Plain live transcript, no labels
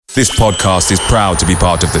This podcast is proud to be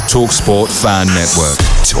part of the TalkSport Fan Network.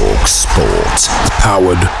 TalkSport.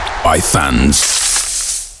 Powered by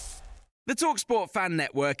fans. The TalkSport Fan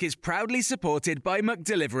Network is proudly supported by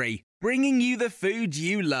McDelivery, bringing you the food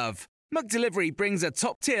you love. McDelivery brings a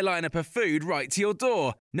top-tier lineup of food right to your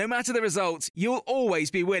door. No matter the result, you'll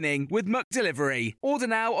always be winning with McDelivery. Order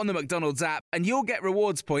now on the McDonald's app and you'll get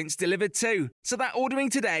rewards points delivered too. So that ordering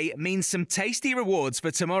today means some tasty rewards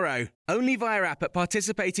for tomorrow. Only via app at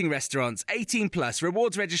participating restaurants. 18 plus.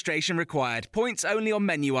 Rewards registration required. Points only on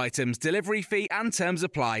menu items. Delivery fee and terms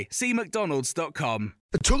apply. See mcdonalds.com.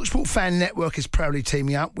 The TalkSport Fan Network is proudly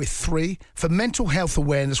teaming up with 3 for Mental Health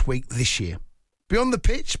Awareness Week this year. Beyond the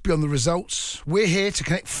pitch, beyond the results, we're here to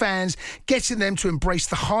connect fans, getting them to embrace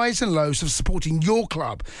the highs and lows of supporting your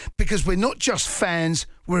club, because we're not just fans,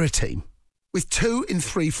 we're a team. With 2 in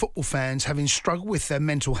 3 football fans having struggled with their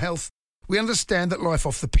mental health, we understand that life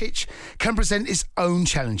off the pitch can present its own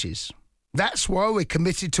challenges. That's why we're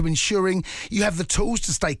committed to ensuring you have the tools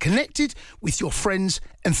to stay connected with your friends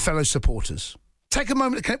and fellow supporters. Take a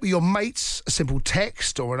moment to connect with your mates. A simple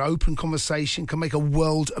text or an open conversation can make a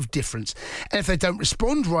world of difference. And if they don't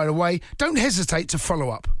respond right away, don't hesitate to follow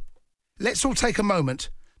up. Let's all take a moment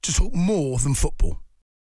to talk more than football.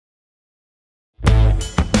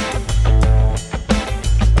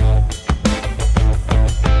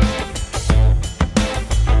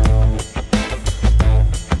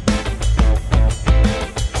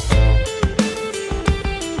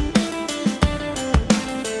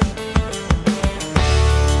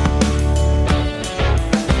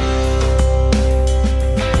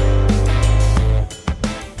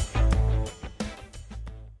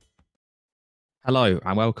 Hello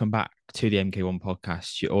and welcome back to the MK1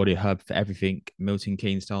 podcast, your audio hub for everything Milton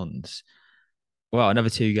Keynes Dons. Well, another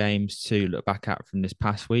 2 games to look back at from this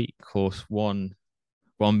past week. Of course, one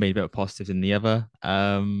being a bit of positives than the other.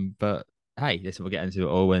 But hey, listen, we'll get into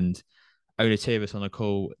it all. And only 2 of us on a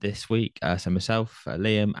call this week. So myself,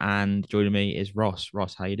 Liam, and joining me is Ross.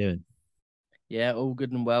 Ross, how you doing? Yeah, all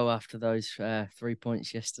good and well after those 3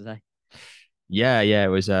 points yesterday. Yeah, it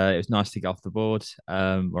was nice to get off the board.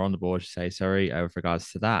 We're on the board, with regards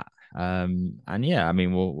to that. And yeah, I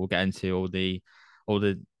mean, we'll get into all the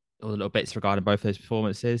little bits regarding both those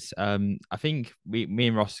performances. I think me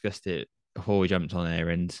and Ross discussed it before we jumped on here,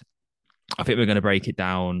 and I think we're going to break it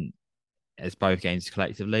down as both games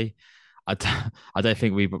collectively. I don't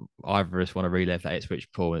think either of us want to relive that Ipswich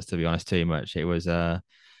performance, to be honest, too much. It was I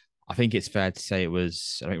think it's fair to say it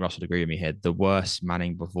was, I think Ross would agree with me here, the worst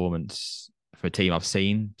Manning performance for a team I've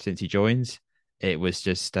seen since he joins. It was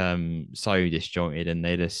just so disjointed, and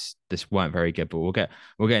they just weren't very good. But we'll get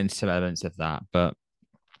into some elements of that. But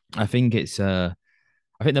I think it's I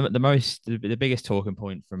think the biggest talking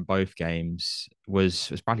point from both games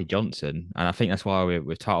was Bradley Johnson, and I think that's why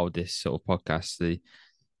we've titled this sort of podcast the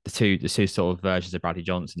two sort of versions of Bradley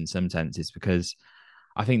Johnson in some senses, because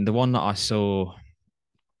I think the one that I saw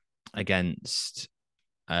against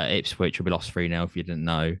Ipswich, will be lost 3-0 if you didn't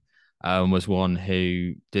know, was one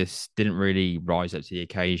who just didn't really rise up to the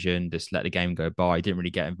occasion, just let the game go by, didn't really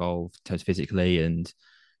get involved in terms physically. And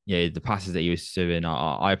yeah, the passes that he was doing,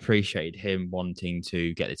 I appreciated him wanting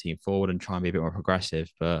to get the team forward and try and be a bit more progressive,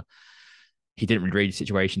 but he didn't really read the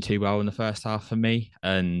situation too well in the first half for me.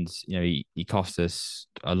 And, he cost us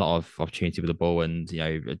a lot of opportunity with the ball, and,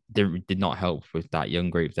 did not help with that young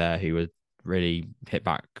group there who would really hit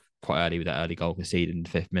back quite early with that early goal conceded in the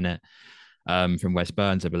 5th minute. From Wes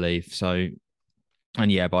Burns, I believe. So,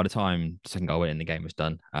 and yeah, by the time the second goal went in, the game was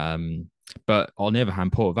done. But on the other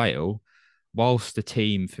hand, Port Vale, whilst the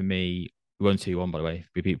team for me, we won 2-1, by the way.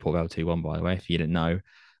 We beat Port Vale 2-1, by the way, if you didn't know.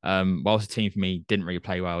 Whilst the team for me didn't really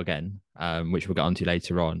play well again, which we'll get onto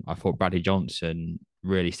later on, I thought Bradley Johnson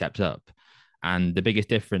really stepped up. And the biggest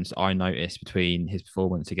difference I noticed between his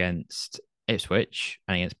performance against Ipswich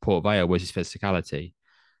and against Port Vale was his physicality.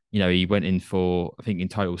 He went in for, I think in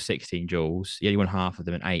total, 16 duels. He only won half of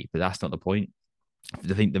them in 8, but that's not the point.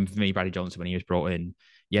 I think for me, Bradley Johnson, when he was brought in,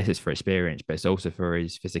 yes, it's for experience, but it's also for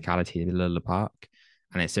his physicality in the middle of the park.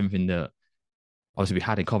 And it's something that obviously we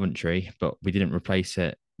had in Coventry, but we didn't replace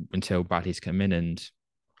it until Bradley's come in. And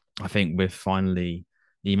I think we've finally,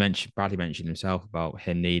 Bradley mentioned himself about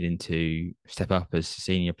him needing to step up as a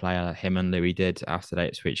senior player. Him and Louis did after that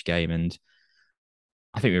Ipswich game. And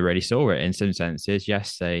I think we really saw it in some senses.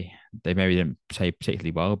 Yes, they maybe didn't play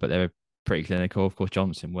particularly well, but they were pretty clinical. Of course,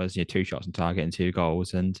 Johnson was 2 shots on target and 2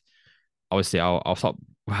 goals. And obviously, I'll stop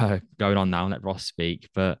going on now and let Ross speak.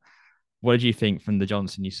 But what did you think from the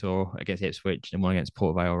Johnson you saw against Ipswich and one against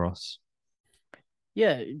Port Vale, Ross?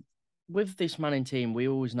 Yeah, with this Manning team, we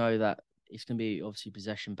always know that it's going to be obviously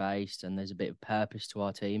possession based, and there's a bit of purpose to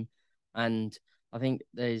our team. And I think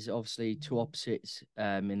there's obviously two opposites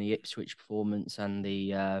in the Ipswich performance and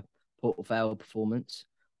the Port Vale performance.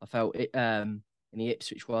 I felt it in the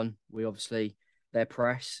Ipswich one, we obviously their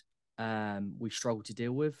press we struggled to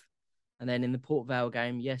deal with, and then in the Port Vale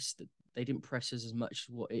game, yes, they didn't press us as much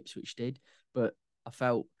as what Ipswich did, but I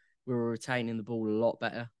felt we were retaining the ball a lot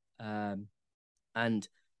better. And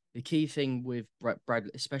the key thing with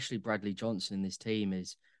Bradley, especially Bradley Johnson in this team,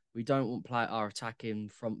 is we don't want play our attacking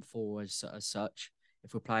front four as such.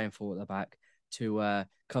 If we're playing four at the back, to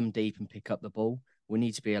come deep and pick up the ball, we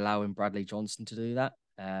need to be allowing Bradley Johnson to do that.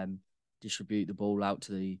 Distribute the ball out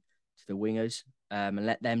to the wingers and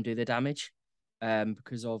let them do the damage.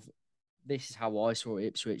 Because of this is how I saw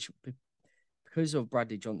Ipswich. Because of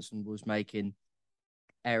Bradley Johnson was making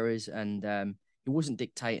errors and he wasn't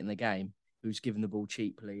dictating the game. He was giving the ball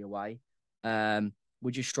cheaply away.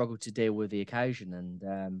 We just struggled to deal with the occasion,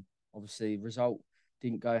 and obviously the result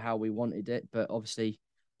didn't go how we wanted it. But obviously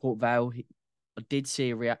Port Vale, I did see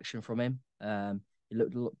a reaction from him. He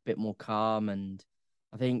looked a little bit more calm, and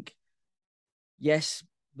I think, yes,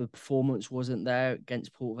 the performance wasn't there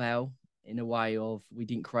against Port Vale in a way of we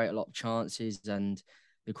didn't create a lot of chances, and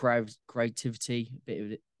the creativity, a bit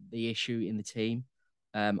of the issue in the team.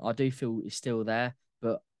 I do feel it's still there,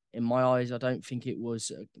 but in my eyes, I don't think it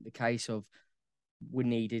was the case of we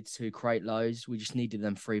needed to create loads. We just needed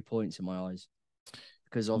them 3 points in my eyes.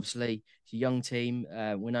 Because obviously, it's a young team.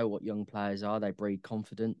 We know what young players are. They breed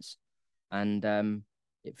confidence. And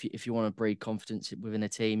if you want to breed confidence within a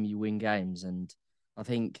team, you win games. And I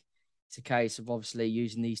think it's a case of obviously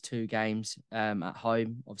using these two games at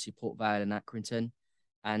home, obviously Port Vale and Accrington,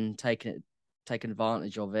 and taking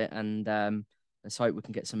advantage of it. And let's hope we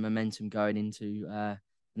can get some momentum going into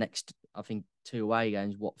next, I think, 2 away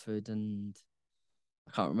games, Watford and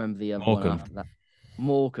I can't remember the other one after that.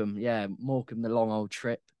 Morecambe, the long old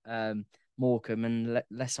trip. Morecambe, and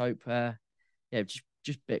let's hope, just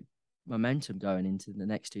a bit momentum going into the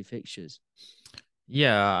next 2 fixtures.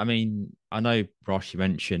 Yeah, I mean, I know, Ross, you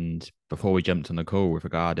mentioned before we jumped on the call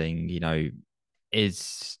regarding,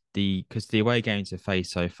 because the away games have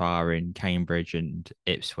faced so far in Cambridge and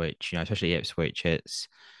Ipswich, especially Ipswich,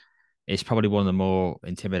 it's probably one of the more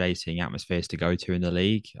intimidating atmospheres to go to in the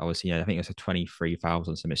league. Obviously, I think it's a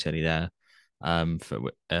 23,000 something silly there on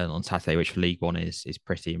Saturday, which for League One is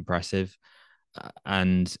pretty impressive.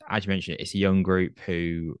 And as you mentioned, it's a young group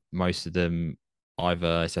who most of them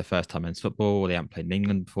either it's their first time in football or they haven't played in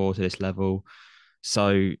England before to this level.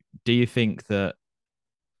 So do you think that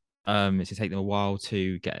it's going to take them a while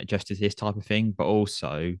to get adjusted to this type of thing, but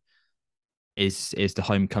also is the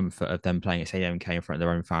home comfort of them playing at AMK in front of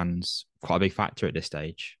their own fans quite a big factor at this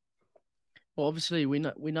stage? Well, obviously we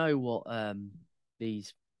know what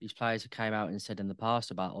these players have came out and said in the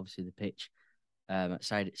past about obviously the pitch at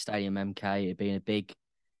Stadium MK, it being a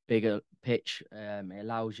bigger pitch. It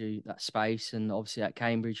allows you that space, and obviously at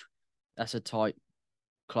Cambridge, that's a tight,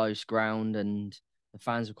 close ground, and the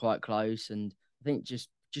fans are quite close. And I think just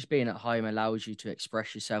being at home allows you to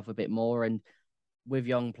express yourself a bit more. And with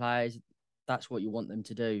young players, that's what you want them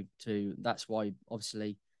to do. That's why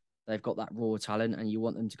obviously they've got that raw talent, and you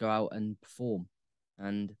want them to go out and perform.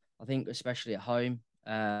 And I think especially at home,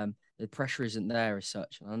 the pressure isn't there as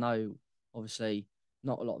such. And I know obviously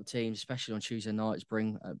not a lot of teams, especially on Tuesday nights,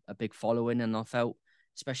 bring a big following. And I felt,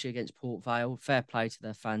 especially against Port Vale, fair play to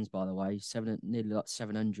their fans, by the way, nearly like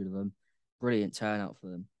 700 of them, brilliant turnout for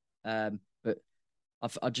them. But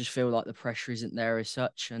I just feel like the pressure isn't there as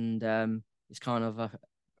such, and it's kind of a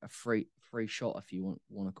free shot, if you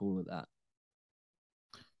want to call it that.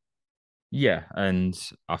 Yeah, and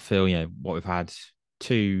I feel what we've had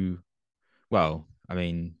three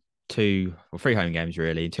home games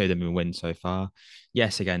really, 2 of them have win so far.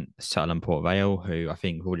 Yes, against Sutton and Port Vale, who I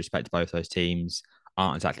think, with all respect to both those teams,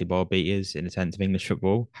 aren't exactly world beaters in the sense of English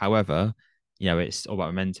football. However, it's all about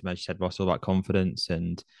momentum, as you said, Ross, all about confidence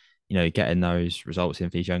and getting those results in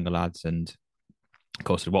for these younger lads. And of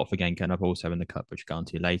course, the Watford game coming up also in the cup, which we'll go on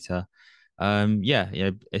to later.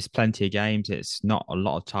 It's plenty of games. It's not a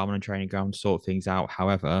lot of time on a training ground to sort things out.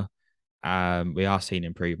 However, we are seeing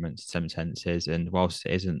improvements in some senses, and whilst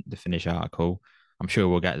it isn't the finished article, I'm sure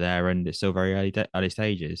we'll get there, and it's still very early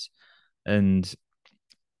stages. And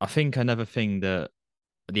I think another thing that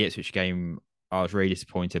the Ipswich game I was really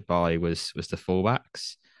disappointed by was the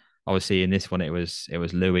fullbacks. Obviously, in this one, it was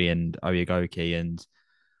Louis and Oyegoki, and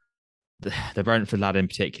the Brentford lad in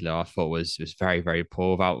particular, I thought was very, very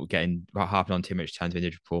poor without harping on too much terms of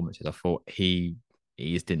individual performances. I thought he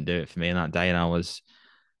just didn't do it for me on that day, and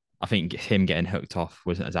I think him getting hooked off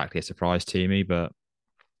wasn't exactly a surprise to me. But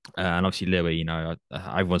And obviously Louis,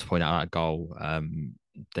 everyone's pointing out that goal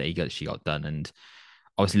that she got done, and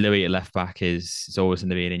obviously Louis at left back is always going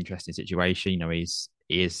to be an interesting situation.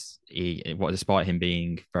 Despite him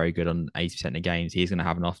being very good on 80% of games, he's going to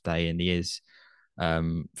have an off day, and he is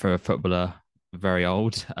for a footballer very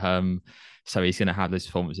old. So he's going to have those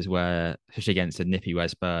performances where, especially against a nippy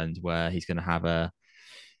Wes Burns, where he's going to have a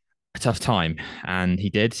tough time, and he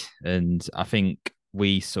did. And I think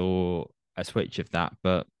we saw a switch of that,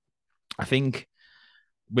 but I think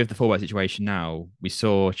with the fullback situation now, we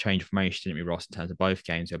saw a change of formation, didn't we, Ross, in terms of both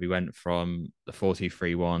games, where we went from the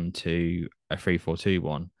 4-2-3-1 to a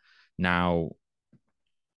 3-4-2-1. Now,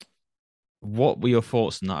 what were your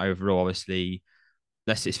thoughts on that overall? Obviously,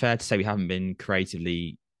 it's fair to say we haven't been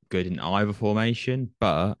creatively good in either formation,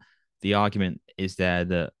 but the argument is there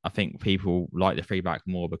that I think people like the three back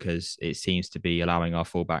more because it seems to be allowing our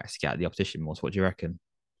fullbacks to get at the opposition more. So what do you reckon?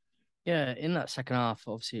 Yeah, in that second half,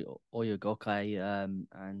 obviously Oyagoke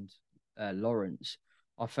and Lawrence,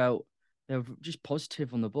 I felt they were just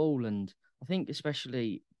positive on the ball, and I think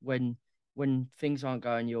especially when things aren't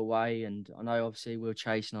going your way, and I know obviously we were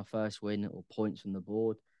chasing our first win or points from the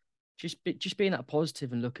board, just being that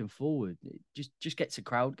positive and looking forward, it just gets the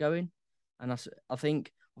crowd going, and I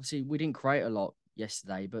think obviously we didn't create a lot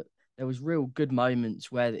yesterday, but there was real good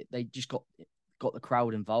moments where they just got the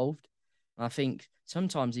crowd involved. And I think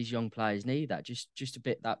sometimes these young players need that, just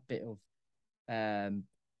that bit of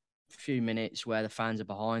few minutes where the fans are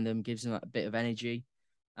behind them, gives them a bit of energy.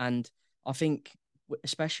 And I think,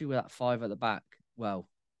 especially with that five at the back, well,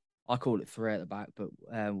 I call it three at the back, but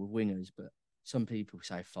with wingers, but some people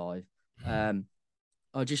say five.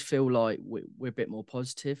 I just feel like we're a bit more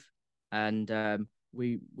positive, and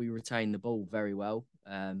we retain the ball very well,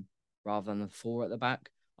 rather than the four at the back.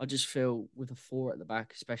 I just feel with the four at the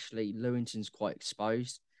back, especially Lewington's quite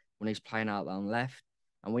exposed when he's playing out on left.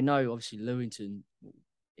 And we know, obviously, Lewington,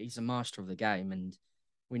 he's a master of the game. And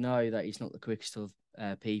we know that he's not the quickest of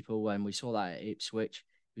people. And we saw that at Ipswich.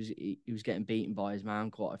 He was getting beaten by his man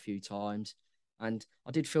quite a few times. And I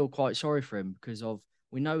did feel quite sorry for him because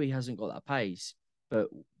we know he hasn't got that pace. But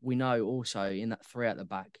we know also in that three at the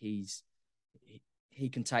back, he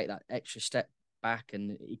can take that extra step back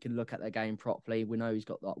and he can look at the game properly. We know he's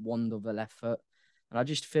got that wand of the left foot. And I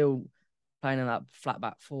just feel playing in that flat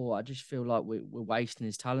back four, I just feel like we're wasting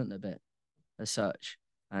his talent a bit as such.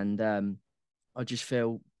 And I just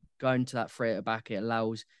feel going to that three at the back, it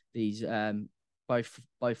allows these both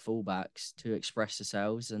fullbacks to express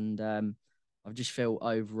themselves. And I just feel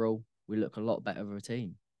overall we look a lot better of a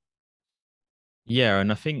team. Yeah,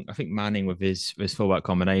 and I think Manning with his fullback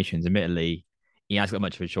combinations, admittedly, he hasn't got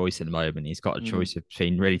much of a choice at the moment. He's got a choice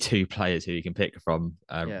between really two players who he can pick from.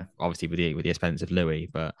 Obviously with the expense of Louis,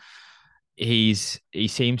 but he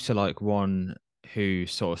seems to like one who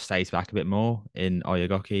sort of stays back a bit more in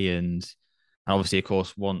Oyagoki, and obviously, of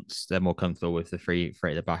course, once they're more comfortable with the three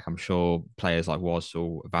at the back, I'm sure players like Was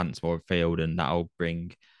will advance more field, and that'll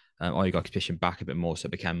bring Oyagoki's position back a bit more, so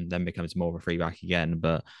it becomes more of a free back again.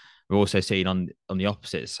 But we're also seeing on the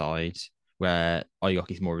opposite side where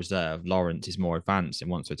Oyagoki's more reserved, Lawrence is more advanced and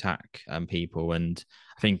wants to attack people. And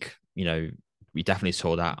I think, we definitely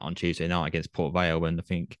saw that on Tuesday night against Port Vale. And I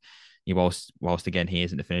think whilst again, he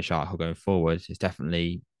isn't the finished article going forward, it's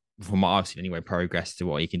definitely, from what I've seen anyway, progress to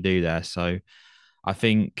what he can do there. So I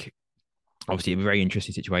think obviously a very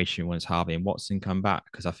interesting situation once Harvey and Watson come back,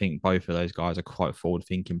 because I think both of those guys are quite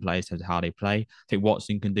forward-thinking players in terms of how they play. I think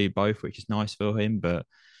Watson can do both, which is nice for him, but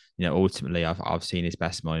ultimately, I've seen his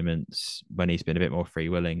best moments when he's been a bit more free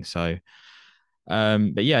willing. So,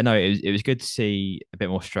 but yeah, no, it was good to see a bit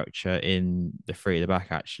more structure in the three at the back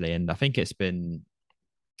actually, and I think it's been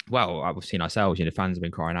we've seen ourselves. Fans have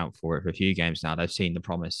been crying out for it for a few games now. They've seen the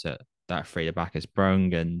promise that three at the back has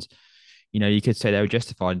sprung, and you could say they were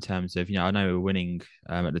justified in terms of I know we were winning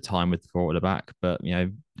at the time with the four at the back, but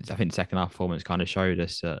I think the second half performance kind of showed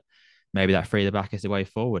us that maybe that three at the back is the way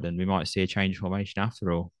forward, and we might see a change of formation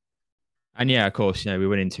after all. And yeah, of course, we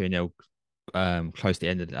went into 2-0 close to the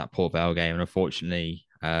end of that Port Vale game. And unfortunately,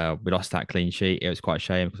 we lost that clean sheet. It was quite a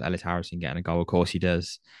shame because Ellis Harrison getting a goal, of course, he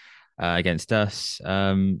does against us.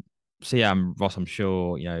 So yeah, Ross, I'm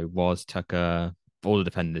sure, Was Tucker, all the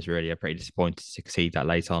defenders really are pretty disappointed to concede that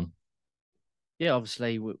late on. Yeah,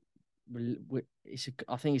 obviously,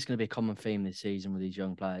 I think it's going to be a common theme this season with these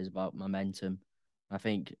young players about momentum. I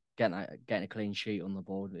think getting a clean sheet on the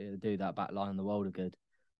board, it'll do that back line the world of good.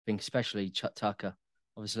 I think especially Tucker.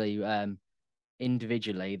 Obviously,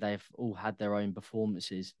 individually, they've all had their own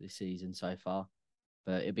performances this season so far.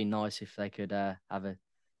 But it'd be nice if they could have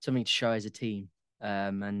something to show as a team.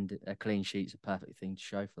 And a clean sheet's a perfect thing to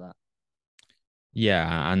show for that.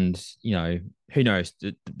 Yeah, and who knows?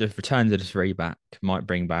 The returns of the three back might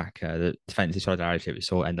bring back the defensive solidarity we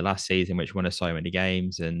saw in the last season, which won us so many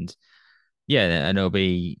games, and yeah, and it'll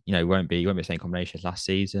be won't be the same combination as last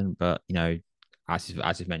season, but as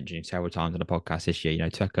you've mentioned several times on the podcast this year,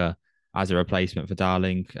 Tucker as a replacement for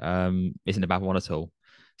Darling isn't a bad one at all.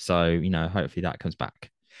 So hopefully that comes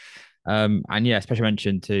back. And yeah, special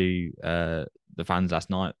mention to the fans last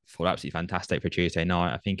night. Thought absolutely fantastic for Tuesday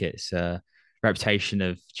night. I think it's reputation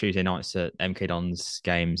of Tuesday nights at MK Dons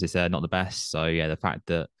games is not the best. So yeah, the fact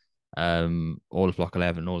that all of Block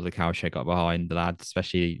 11, all of the cowshed got behind the lads,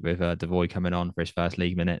 especially with Devoy coming on for his first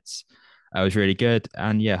league minutes, was really good.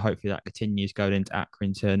 And yeah, hopefully that continues going into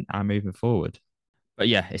Accrington and moving forward. But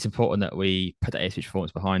yeah, it's important that we put that Ipswich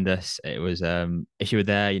performance behind us. It was if you were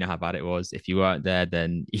there, you know how bad it was. If you weren't there,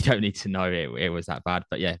 then you don't need to know it was that bad.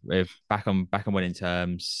 But yeah, we're back on winning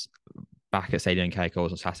terms, back at Stadium K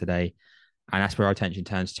calls on Saturday. And that's where our attention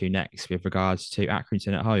turns to next with regards to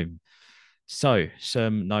Accrington at home. So,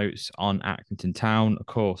 some notes on Accrington Town. Of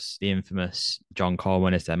course, the infamous John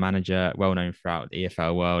Coleman is their manager, well known throughout the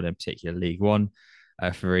EFL world, and particularly League One,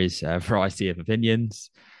 for his variety of opinions.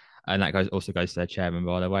 And that also goes to their chairman,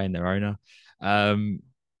 by the way, and their owner.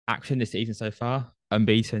 Accrington this season so far,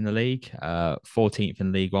 unbeaten in the league, 14th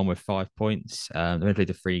in League One with 5 points. They've only played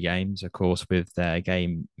the 3 games, of course, with their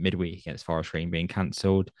game midweek against Forest Green being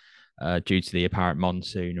cancelled due to the apparent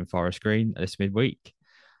monsoon in Forest Green this midweek.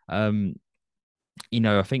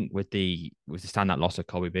 I think with the standout loss of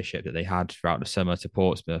Colby Bishop that they had throughout the summer to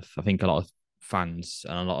Portsmouth, I think a lot of fans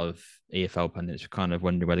and a lot of EFL pundits were kind of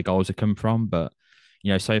wondering where the goals had come from. But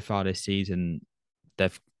so far this season,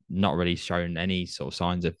 they've not really shown any sort of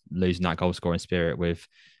signs of losing that goal scoring spirit, with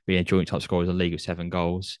being joint top scorers in the league with 7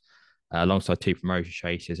 goals, alongside 2 promotion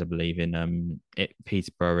chasers, I believe, in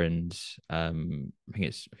Peterborough and I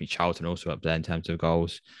think Charlton also up there in terms of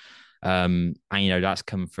goals. And that's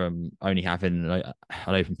come from only having an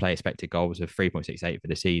open play expected goals of 3.68 for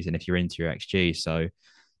the season if you're into your XG. So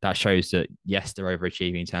that shows that yes, they're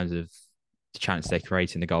overachieving in terms of the chance they're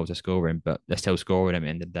creating, the goals they're scoring, but they're still scoring them at the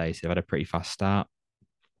end of the day. So they've had a pretty fast start.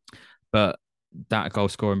 But that goal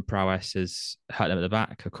scoring prowess has hurt them at the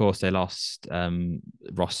back. Of course, they lost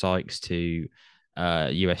Ross Sykes to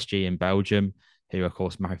USG in Belgium, who, of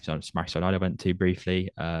course, Manchester United went to briefly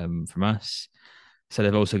from us. So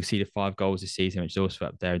they've also conceded 5 goals this season, which is also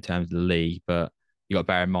up there in terms of the league. But you got to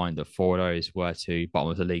bear in mind that 4 of those were to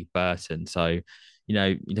bottom of the league Burton. So,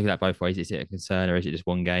 you look at that both ways. Is it a concern or is it just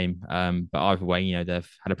one game? But either way, they've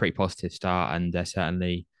had a pretty positive start and they're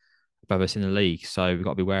certainly above us in the league. So we've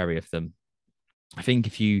got to be wary of them. I think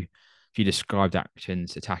if you described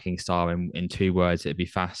Accrington's attacking style in 2 words, it'd be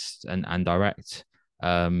fast and direct.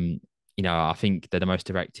 I think they're the most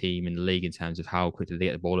direct team in the league in terms of how quickly they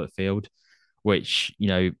get the ball at the field, which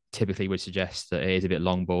typically would suggest that it is a bit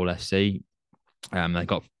long ball SC. They've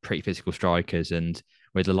got pretty physical strikers, and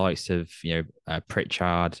with the likes of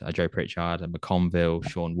Pritchard, Joe Pritchard, and McConville,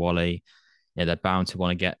 Sean Wally, they're bound to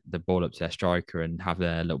want to get the ball up to their striker and have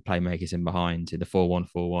their little playmakers in behind in the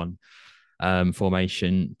 4-1-4-1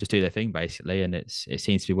 formation, just do their thing basically, and it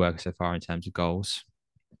seems to be working so far in terms of goals.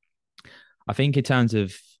 I think in terms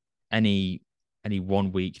of any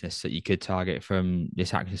one weakness that you could target from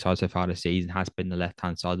this Accrington side so far this season has been the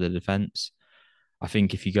left-hand side of the defence. I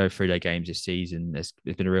think if you go through their games this season, there's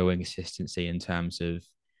been a real inconsistency in terms of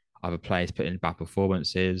either players putting in bad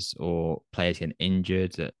performances or players getting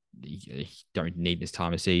injured that you don't need this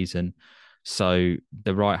time of season. So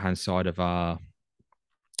the right-hand side of our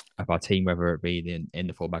team, whether it be in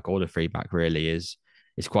the fullback or the 3-back, really is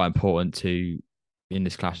quite important to in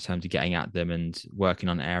this clash in terms of getting at them and working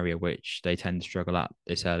on an area which they tend to struggle at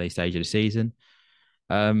this early stage of the season.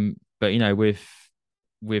 But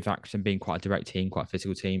with Accrington being quite a direct team, quite a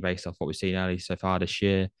physical team based off what we've seen early so far this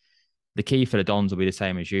year, the key for the Dons will be the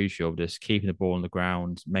same as usual, just keeping the ball on the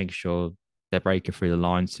ground, making sure they're breaking through the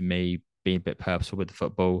lines, to me, being a bit purposeful with the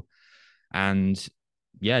football. And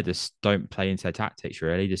yeah, just don't play into their tactics,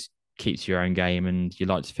 really. Just keep to your own game. And you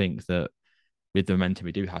like to think that with the momentum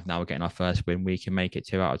we do have now, we're getting our first win, we can make it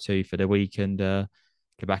 2 out of 2 for the week and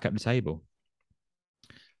get back up the table.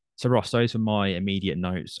 So, Ross, those were my immediate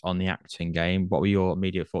notes on the Accrington game. What were your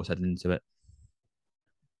immediate thoughts heading into it?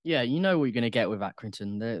 Yeah, you know what you're going to get with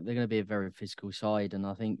Accrington. They're going to be a very physical side, and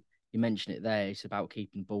I think you mentioned it there. It's about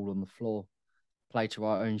keeping the ball on the floor, play to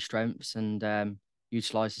our own strengths, and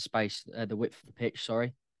utilise the space, the width of the pitch.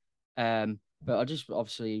 Sorry, but I just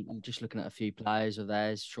obviously just looking at a few players of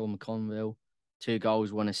theirs. Sean McConville, 2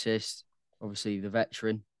 goals, 1 assist. Obviously, the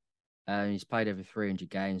veteran. He's played over 300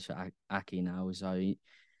 games for Aki now, so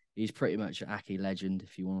he's pretty much an Aki legend,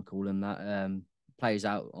 if you want to call him that. plays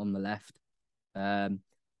out on the left. And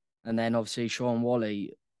then obviously Sean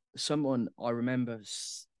Wally, someone I remember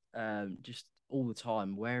just all the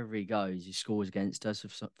time, wherever he goes, he scores against us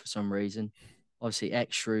for some reason. Obviously,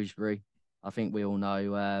 ex-Shrewsbury, I think we all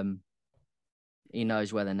know. He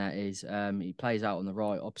knows where the net is. He plays out on the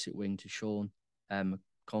right, opposite wing to Sean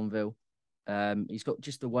Conville. He's got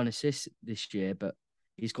just the one assist this year, but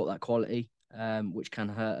he's got that quality, which can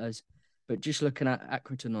hurt us. But just looking at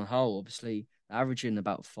Accrington on whole, obviously averaging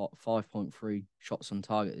about 5.3 shots on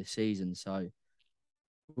target this season. So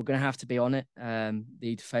we're going to have to be on it.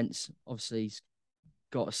 The defence obviously has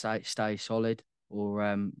got to stay solid, or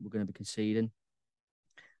we're going to be conceding.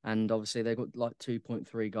 And obviously they've got like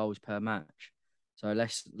 2.3 goals per match. So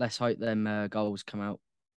let's hope them goals come out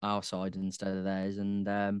our side instead of theirs,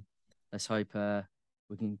 and let's hope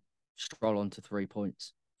we can stroll on to 3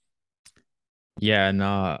 points. Yeah, and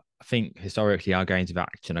I think historically our games of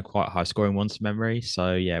Accrington are quite high scoring ones from memory.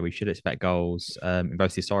 So yeah, we should expect goals in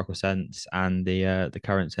both the historical sense and the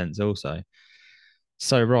current sense also.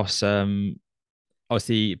 So Ross,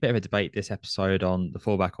 obviously a bit of a debate this episode on the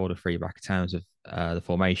fullback or the three back in terms of the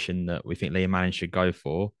formation that we think Liam Manning should go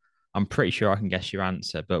for. I'm pretty sure I can guess your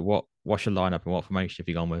answer, but what's your lineup and what formation have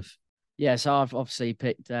you gone with? Yeah, so I've obviously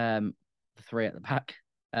picked the three at the back.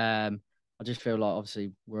 I just feel like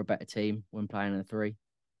obviously we're a better team when playing in a three.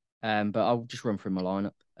 But I'll just run through my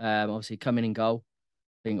lineup. Obviously coming in goal,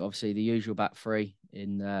 I think obviously the usual back three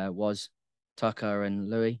was Tucker and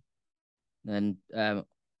Louis. Then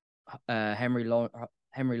Henry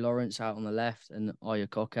Lawrence out on the left and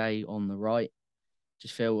Oyakoke on the right.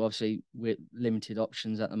 Just feel obviously with limited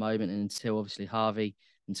options at the moment, and until obviously Harvey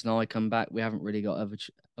and Tanai come back, we haven't really got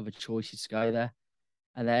other choices to go there.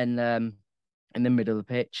 And then in the middle of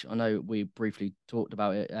the pitch, I know we briefly talked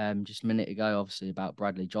about it just a minute ago, obviously about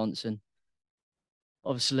Bradley Johnson.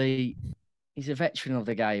 Obviously, he's a veteran of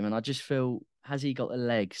the game, and I just feel, has he got the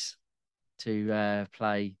legs to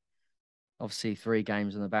play obviously 3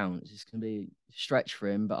 games on the bounce? It's going to be a stretch for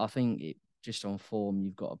him, but I think just on form,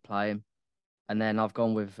 you've got to play him. And then I've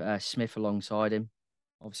gone with Smith alongside him.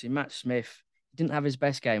 Obviously, Matt Smith didn't have his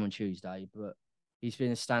best game on Tuesday, but he's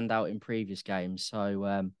been a standout in previous games.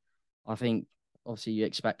 So I think obviously you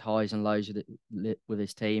expect highs and lows with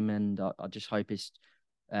his team, and I just hope he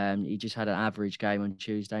just had an average game on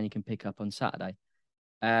Tuesday and he can pick up on Saturday.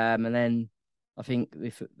 And then I think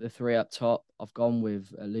the 3 up top, I've gone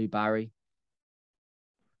with Lou Barry.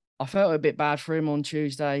 I felt a bit bad for him on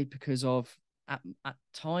Tuesday because of at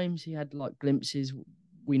times he had like glimpses.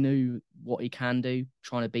 We knew what he can do,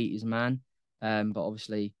 trying to beat his man. But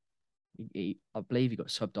obviously, I believe he got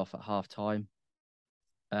subbed off at half time.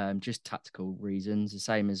 Just tactical reasons, the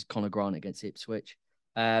same as Conor Grant against Ipswich.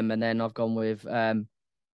 And then I've gone with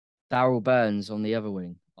Darryl Burns on the other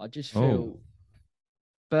wing. I just feel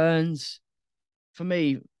Burns, for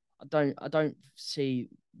me, I don't see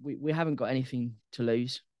we haven't got anything to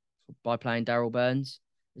lose by playing Darryl Burns.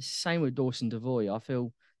 It's the same with Dawson Devoy. I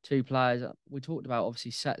feel 2 players, we talked about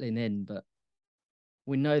obviously settling in, but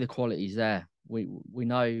we know the quality's there. We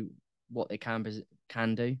know what they can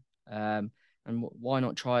do. And why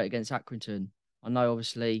not try it against Accrington? I know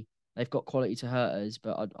obviously they've got quality to hurt us,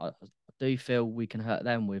 but I do feel we can hurt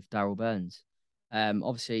them with Darryl Burns.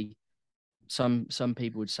 Obviously, some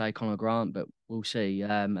people would say Conor Grant, but we'll see.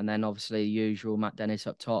 And then obviously the usual Matt Dennis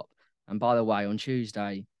up top. And by the way, on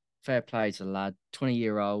Tuesday, fair play to the lad,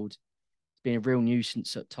 20-year-old. He's been a real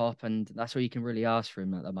nuisance up top, and that's all you can really ask for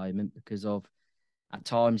him at the moment because of, at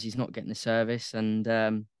times, he's not getting the service. And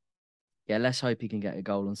let's hope he can get a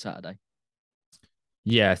goal on Saturday.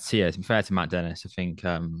 Yeah, it's fair to Matt Dennis. I think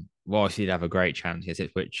whilst he'd have a great chance against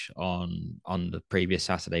Ipswich on the previous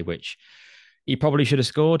Saturday, which he probably should have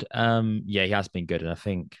scored. He has been good, and I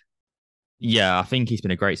think he's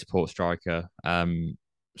been a great support striker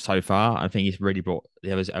so far. I think he's really brought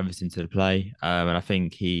the others everything to the play, and I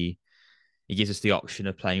think he gives us the option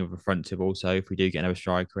of playing with a front two also if we do get another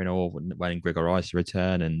striker in, or when Gregor Rice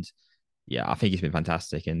return. And I think he's been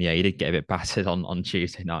fantastic. And he did get a bit battered on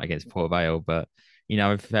Tuesday night against Port Vale, but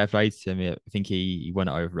fair play to him. I think he won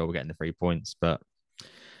it overall, getting the 3 points. But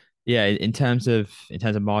in terms of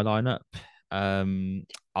my lineup,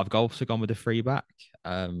 I've also gone with the 3 back.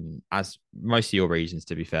 As most of your reasons,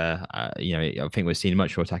 to be fair, I think we're seeing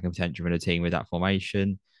much more attacking potential in a team with that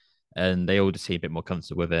formation, and they all just seem a bit more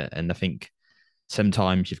comfortable with it. And I think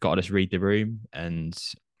sometimes you've got to just read the room, and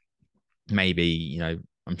maybe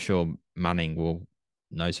I'm sure Manning will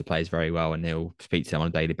knows the players very well, and he'll speak to them on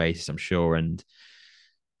a daily basis, I'm sure. And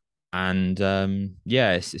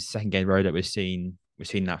it's the second game road that we've seen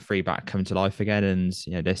that 3 back come to life again. And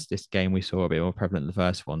this game we saw a bit more prevalent in the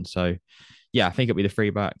first one. So Yeah, I think it'll be the three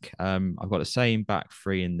back. I've got the same back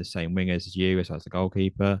three and the same wingers as you, as well as the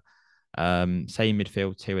goalkeeper. Same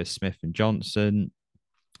midfield two as Smith and Johnson.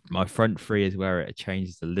 My front three is where it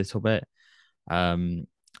changes a little bit. Um,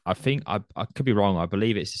 I think I could be wrong. I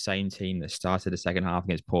believe it's the same team that started the second half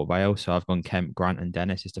against Port Vale. So I've gone Kemp, Grant, and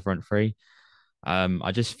Dennis as the front three.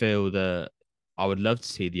 I just feel that I would love to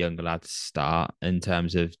see the younger lads start in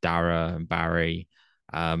terms of Dara and Barry.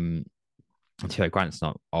 Until Grant's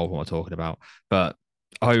not old what I'm talking about, but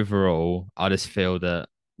overall, I just feel that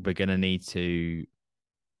we're going to need to,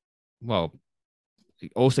 well,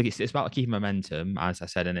 also it's about keeping momentum, as I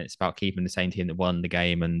said, and it's about keeping the same team that won the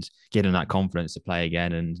game and getting that confidence to play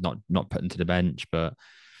again and not putting to the bench. But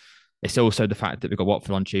it's also the fact that we've got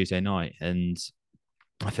Watford on Tuesday night, and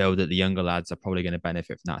I feel that the younger lads are probably going to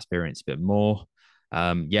benefit from that experience a bit more.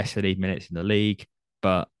 Yes, they need minutes in the league,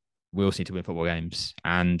 but we also need to win football games.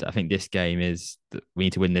 And I think this game is we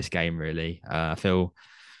need to win this game, really. I feel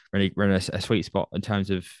really we're in a sweet spot in terms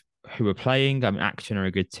of who we're playing. I mean, Action are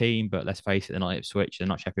a good team, but let's face it, they're not Ipswich, they're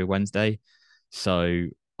not Sheffield Wednesday. So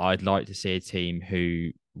I'd like to see a team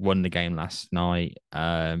who won the game last night.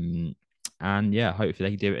 And yeah, hopefully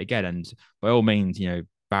they can do it again. And by all means,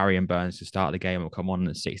 Barry and Burns to start the game will come on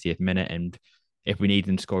at the 60th minute. And if we need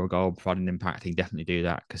them to score a goal, provide an impact, they can definitely do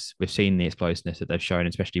that because we've seen the explosiveness that they've shown,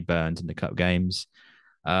 especially Burns in the cup games.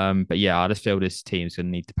 But yeah, I just feel this team's going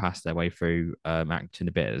to need to pass their way through Acton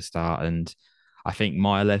a bit at the start. And I think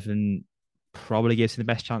my 11 probably gives them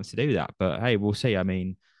the best chance to do that. But hey, we'll see. I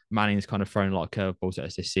mean, Manning's kind of thrown a lot of curveballs at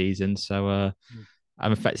us this season. So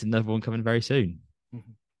I'm expecting another one coming very soon.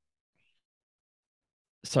 Mm-hmm.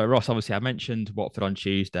 So Ross, obviously, I mentioned Watford on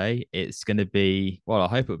Tuesday. It's going to be, well, I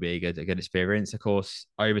hope it'll be a good experience. Of course,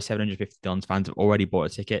 over 750 Dons fans have already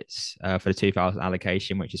bought tickets for the 2,000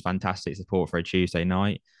 allocation, which is fantastic support for a Tuesday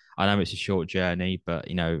night. I know it's a short journey, but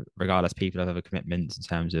regardless, people have other commitments in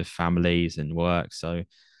terms of families and work. So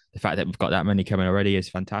the fact that we've got that many coming already is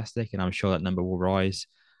fantastic, and I'm sure that number will rise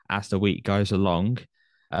as the week goes along.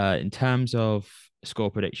 In terms of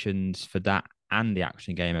score predictions for that and the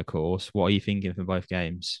Action game, of course, what are you thinking for both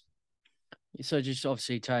games? So just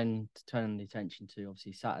obviously turn the attention to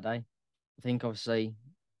obviously Saturday. I think obviously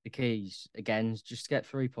the keys again is just to get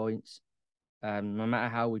 3 points, no matter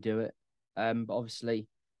how we do it. But obviously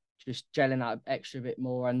just gelling that extra bit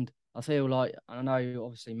more. And I feel like, I know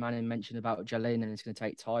obviously Manning mentioned about gelling and it's going to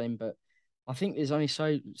take time, but I think there's only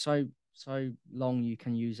so long you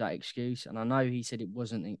can use that excuse. And I know he said it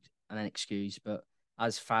wasn't an excuse, but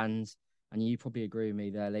as fans, and you probably agree with me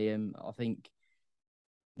there, Liam, I think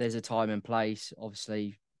there's a time and place.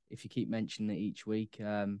 Obviously, if you keep mentioning it each week,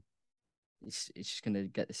 it's just going to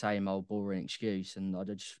get the same old boring excuse. And I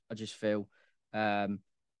just feel they're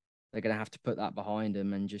going to have to put that behind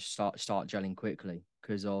them and just start gelling quickly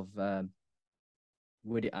because of at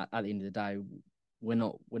the end of the day, we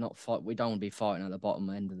don't want to be fighting at the bottom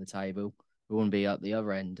end of the table. We want to be at the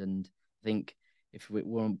other end, and I think if we're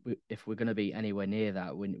going to be anywhere near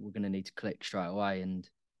that, we're going to need to click straight away. And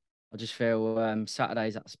I just feel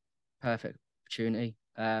Saturdays that's perfect opportunity.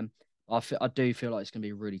 I do feel like it's going to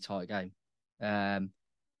be a really tight game.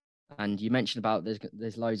 And you mentioned about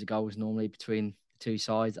there's loads of goals normally between the two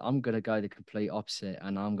sides. I'm going to go the complete opposite,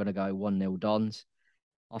 and I'm going to go 1-0 Dons.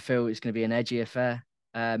 I feel it's going to be an edgy affair.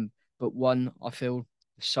 But I feel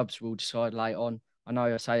the subs will decide late on. I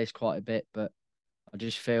know I say this quite a bit, but I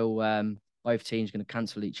just feel both teams are going to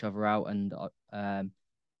cancel each other out. And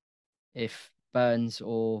if Burns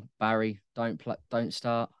or Barry don't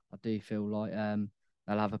start, I do feel like they'll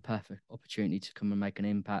have a perfect opportunity to come and make an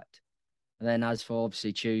impact. And then as for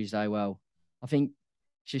obviously Tuesday, well, I think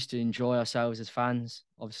just to enjoy ourselves as fans.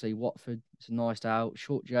 Obviously, Watford, it's a nice day out,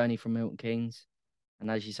 short journey from Milton Keynes. And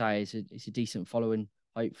as you say, it's a decent following,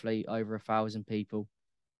 hopefully over 1,000 people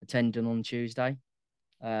attending on Tuesday.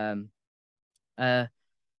 I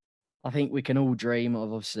think we can all dream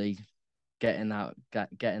of obviously getting that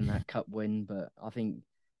cup win, but I think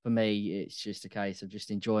for me it's just a case of just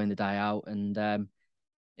enjoying the day out. And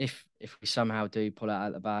if we somehow do pull it out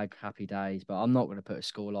of the bag, happy days. But I'm not going to put a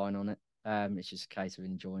scoreline on it. It's just a case of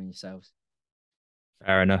enjoying yourselves.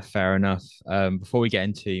 Fair enough. Before we get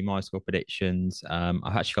into my score predictions,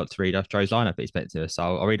 I've actually got to read off Joe's lineup he's put to us,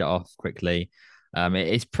 so I'll read it off quickly.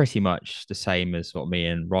 It's pretty much the same as what me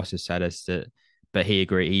and Ross has said as to, but he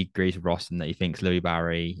agrees with Ross in that he thinks Louis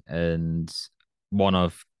Barry and one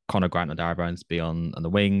of Connor Grant and Dara Burns be on the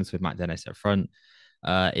wings with Matt Dennis up front.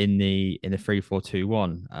 In the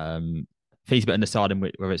 3-4-2-1. He's a bit undecided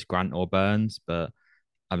whether it's Grant or Burns, but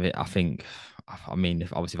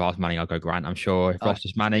If I was Manning, I'd go Grant. I'm sure if Ross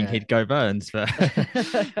was Manning, he'd go Burns. But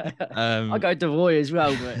I go Devoy as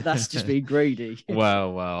well, but that's just being greedy.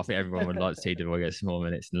 well, I think everyone would like to see Devoy get some more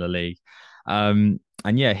minutes in the league. And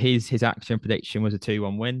yeah, his action prediction was a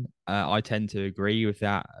 2-1 win. I tend to agree with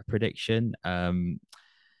that prediction.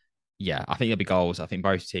 Yeah, I think there'll be goals. I think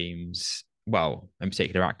both teams, well, in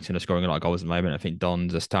particular, Accrington are scoring a lot of goals at the moment. I think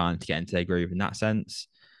Dons are starting to get into their groove in that sense.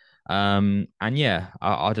 And yeah,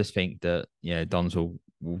 I just think that Dons will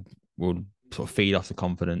sort of feed off the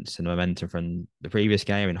confidence and momentum from the previous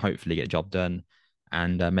game and hopefully get the job done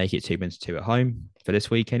and make it 2-2 at home for this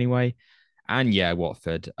week anyway. And yeah,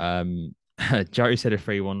 Watford. Joe said a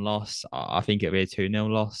 3-1 loss. I think it'll be a 2-0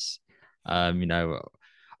 loss.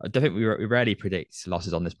 I don't think we rarely predict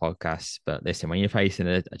losses on this podcast, but listen, when you're facing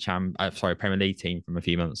a Premier League team from a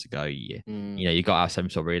few months ago, you got to have some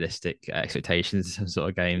sort of realistic expectations in some sort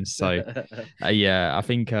of games. So, yeah, I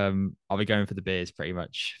think I'll be going for the beers pretty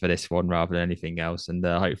much for this one rather than anything else, and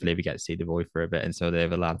hopefully we get to see Devoy for a bit and some of the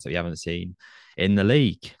other lads that we haven't seen in the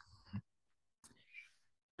league.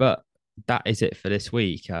 But that is it for this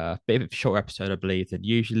week. Bit of a shorter episode, I believe, than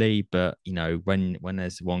usually. But when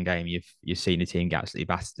there's one game you've seen the team get absolutely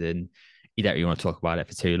battered in, you don't really want to talk about it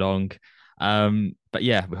for too long. But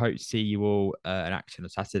yeah, we hope to see you all in action on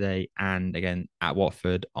Saturday and again at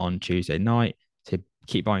Watford on Tuesday night. To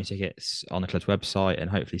keep buying tickets on the club's website and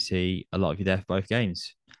hopefully see a lot of you there for both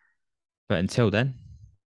games. But until then,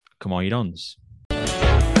 come on, you Dons.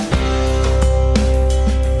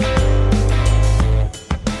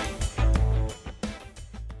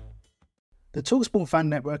 The TalkSport Fan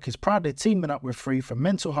Network is proudly teaming up with Free for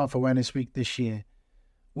Mental Health Awareness Week this year.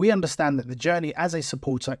 We understand that the journey as a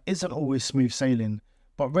supporter isn't always smooth sailing,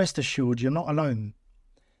 but rest assured you're not alone.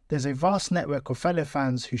 There's a vast network of fellow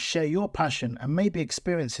fans who share your passion and may be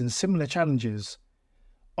experiencing similar challenges.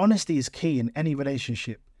 Honesty is key in any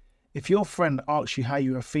relationship. If your friend asks you how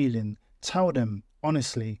you are feeling, tell them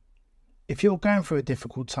honestly. If you're going through a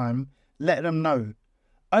difficult time, let them know.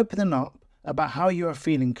 Opening up about how you are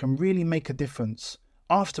feeling can really make a difference.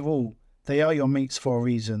 After all, they are your mates for a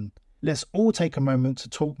reason. Let's all take a moment to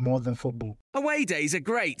talk more than football. Away days are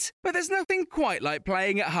great, but there's nothing quite like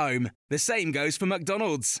playing at home. The same goes for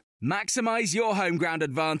McDonald's. Maximise your home ground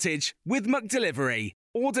advantage with McDelivery.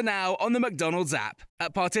 Order now on the McDonald's app.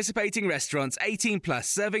 At participating restaurants, 18 plus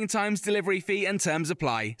serving times, delivery fee and terms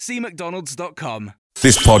apply. See mcdonalds.com.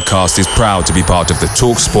 This podcast is proud to be part of the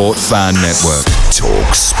TalkSport Fan Network.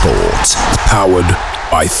 TalkSport. Powered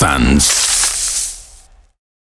by fans.